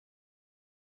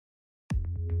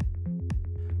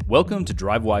Welcome to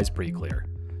Drivewyze PreClear.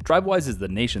 Drivewyze is the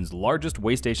nation's largest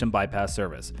way station bypass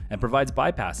service and provides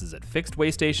bypasses at fixed way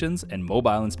stations and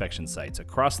mobile inspection sites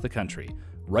across the country,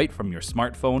 right from your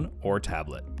smartphone or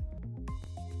tablet.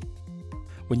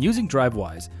 When using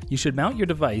Drivewyze, you should mount your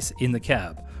device in the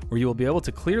cab, where you will be able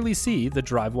to clearly see the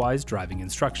Drivewyze driving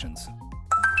instructions.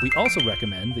 We also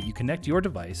recommend that you connect your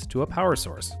device to a power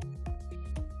source.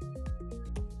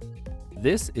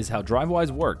 This is how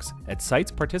Drivewyze works at sites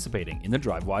participating in the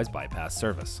Drivewyze bypass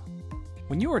service.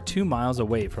 When you are 2 miles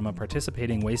away from a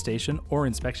participating way station or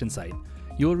inspection site,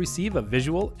 you will receive a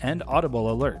visual and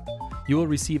audible alert. You will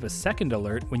receive a second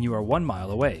alert when you are 1 mile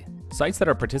away. Sites that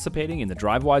are participating in the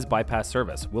Drivewyze bypass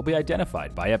service will be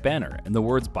identified by a banner and the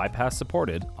words bypass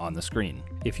supported on the screen.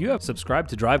 If you have subscribed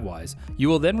to Drivewyze, you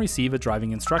will then receive a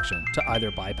driving instruction to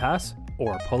either bypass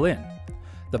or pull in.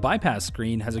 The bypass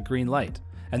screen has a green light,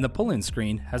 and the pull-in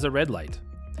screen has a red light.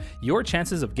 Your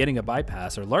chances of getting a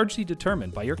bypass are largely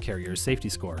determined by your carrier's safety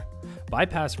score.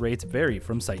 Bypass rates vary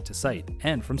from site to site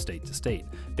and from state to state,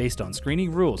 based on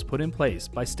screening rules put in place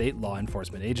by state law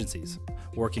enforcement agencies,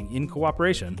 working in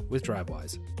cooperation with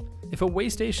Drivewyze. If a way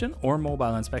station or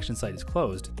mobile inspection site is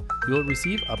closed, you will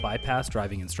receive a bypass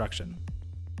driving instruction.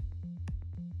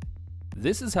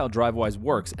 This is how Drivewyze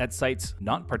works at sites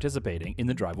not participating in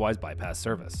the Drivewyze bypass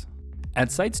service. At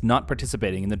sites not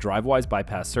participating in the Drivewyze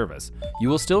bypass service, you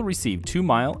will still receive 2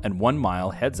 mile and 1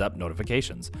 mile heads-up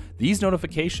notifications. These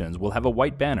notifications will have a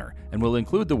white banner and will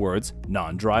include the words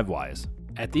non-Drivewyze.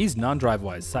 At these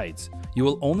non-Drivewyze sites, you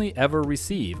will only ever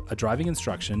receive a driving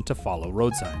instruction to follow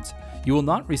road signs. You will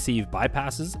not receive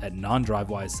bypasses at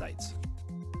non-Drivewyze sites.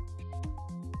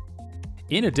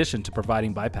 In addition to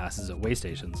providing bypasses at way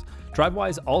stations,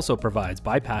 Drivewyze also provides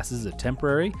bypasses at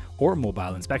temporary or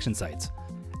mobile inspection sites.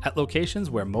 At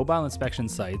locations where mobile inspection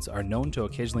sites are known to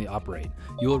occasionally operate,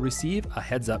 you will receive a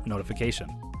heads-up notification,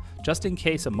 just in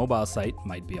case a mobile site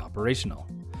might be operational.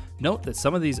 Note that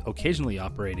some of these occasionally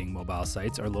operating mobile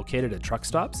sites are located at truck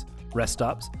stops, rest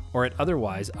stops, or at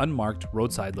otherwise unmarked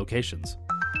roadside locations.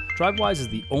 Drivewyze is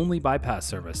the only bypass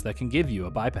service that can give you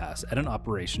a bypass at an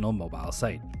operational mobile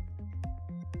site.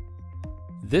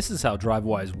 This is how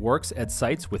Drivewyze works at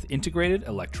sites with integrated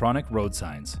electronic road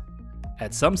signs.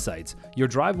 At some sites, your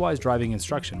Drivewyze driving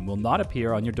instruction will not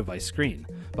appear on your device screen,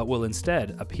 but will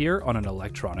instead appear on an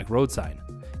electronic road sign.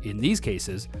 In these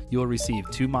cases, you will receive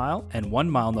 2 mile and 1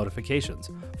 mile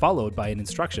notifications, followed by an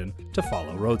instruction to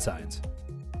follow road signs.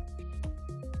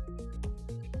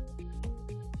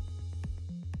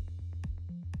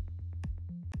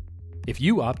 If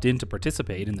you opt in to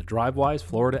participate in the Drivewyze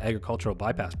Florida Agricultural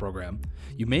Bypass Program,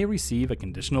 you may receive a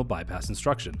conditional bypass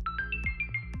instruction.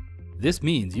 This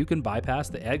means you can bypass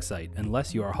the ag site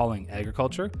unless you are hauling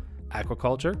agriculture,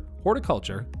 aquaculture,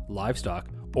 horticulture, livestock,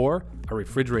 or a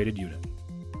refrigerated unit.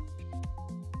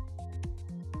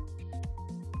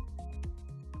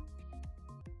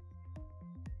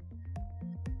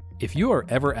 If you are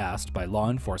ever asked by law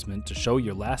enforcement to show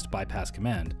your last bypass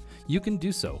command, you can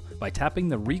do so by tapping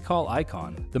the recall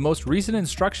icon. The most recent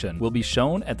instruction will be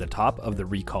shown at the top of the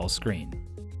recall screen.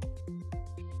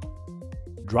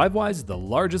 Drivewyze is the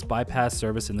largest bypass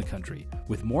service in the country,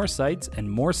 with more sites and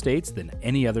more states than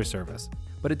any other service.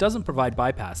 But it doesn't provide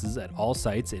bypasses at all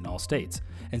sites in all states,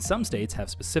 and some states have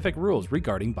specific rules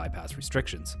regarding bypass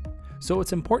restrictions. So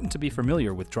it's important to be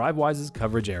familiar with Drivewyze's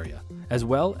coverage area, as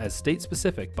well as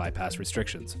state-specific bypass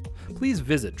restrictions. Please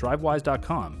visit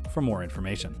drivewyze.com for more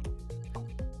information.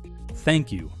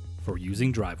 Thank you for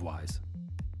using Drivewyze.